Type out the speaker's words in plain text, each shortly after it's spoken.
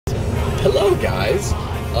Hello guys,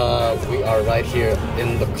 we are right here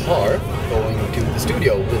in the car going to the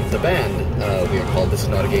studio with the band. We are called This Is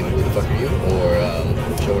Not a Game, Who the Fuck Are You? Or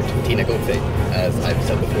short, TINAGOWTFAY, as I've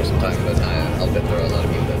said before some time, but I'll bet there are a lot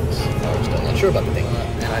of you that are still not sure about the thing.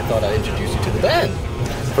 And I thought I'd introduce you to the band.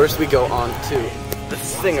 First we go on to the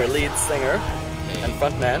lead singer, and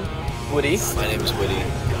frontman, Woody. My name is Woody.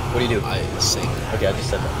 What do you do? I sing. Okay, I just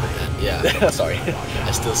said that. Yeah. Sorry.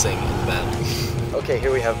 I still sing in the band. Okay,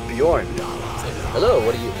 here we have Bjorn. Hello,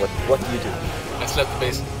 what do you do? I slap the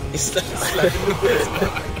bass. You slap the bass.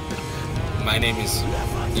 My name is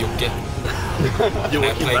Jocke. You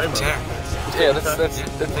I play guitar. Yeah, that's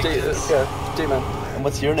J-Man. And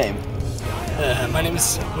what's your name? My name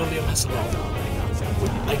is William Hasselblad,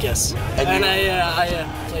 I guess. And I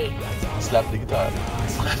play. Slap the guitar.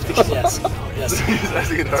 Yes. That's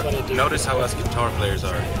what I do. Notice how us guitar players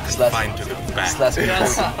are fine to the back. Slash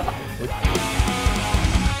Yes.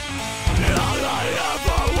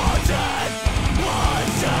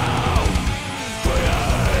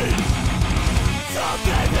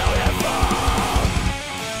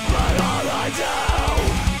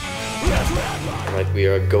 Alright, we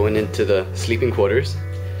are going into the sleeping quarters,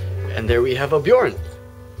 and there we have a Bjorn.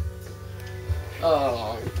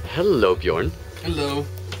 Oh. Hello, Bjorn. Hello.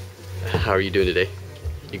 How are you doing today?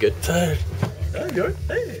 You good? Tired. Hey, Bjorn.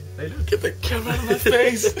 Hey, how you doing? Get the camera out of my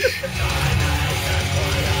face.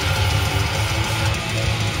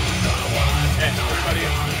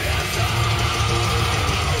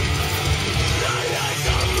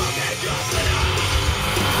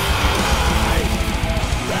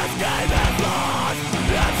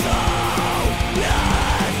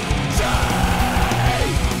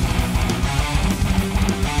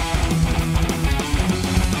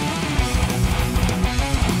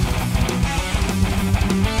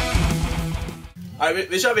 Nej,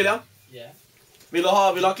 vi kör William. Yeah. Vill du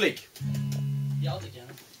ha klick? Ja, det kan.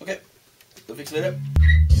 Okej, då fixar vi det.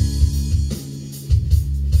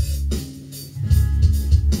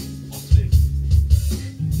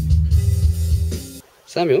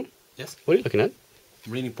 Samuel? Yes. What are you looking at?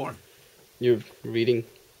 I'm reading porn. You're reading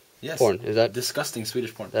Yes. porn. Is that... Disgusting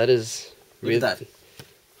Swedish porn. That is... Look at that.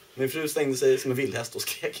 Min fru stängde sig som en vildhäst och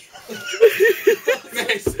skrek.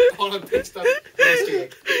 Nej, har den textat.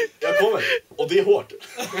 Jag kommer, och det är hårt.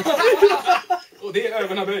 Och det är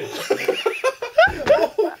ögonen böj.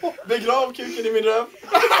 Begrav kuken i min röv.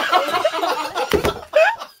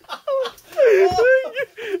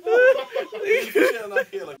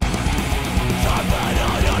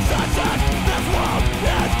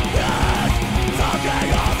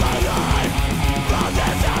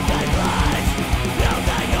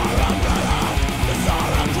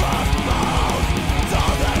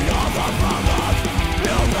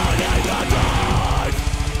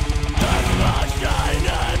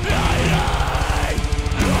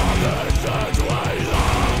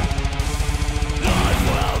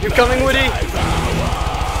 You coming, Woody?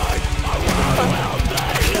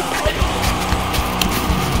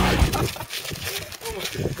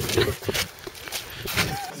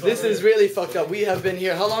 This is really fucked up. We have been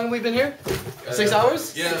here. How long have we been here? 6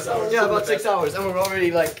 hours? Yeah. 6 hours. Yeah, about 6 hours, and we're already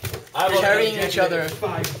like carrying each other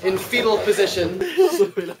in fetal position.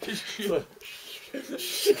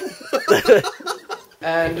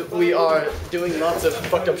 And we are doing lots of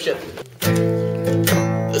fucked up shit.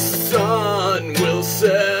 The sun will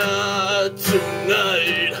set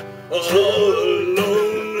tonight. All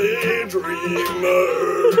lonely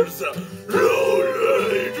dreamers,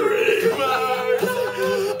 lonely dreamers,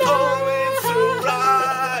 only to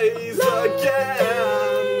rise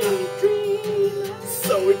again,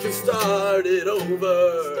 so we can start it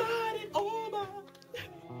over.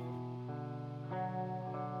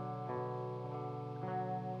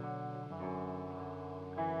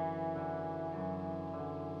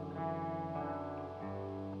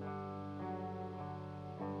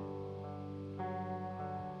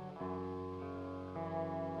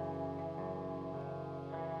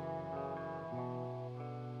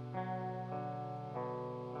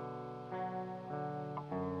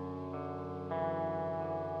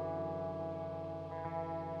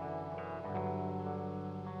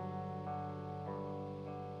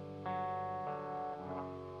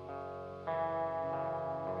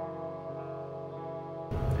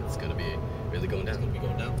 It's gonna be really going down. It's gonna be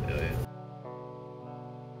going down. Oh, yeah.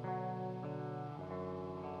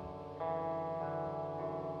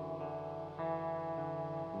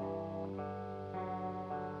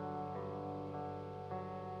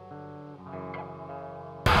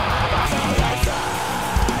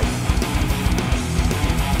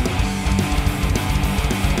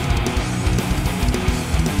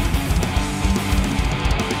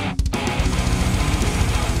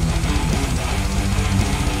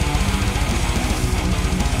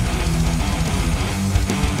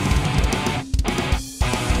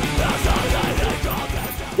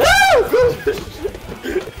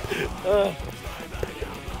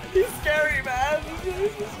 He's scary, man.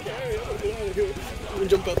 He's scary. I'm gonna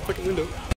jump out the fucking window.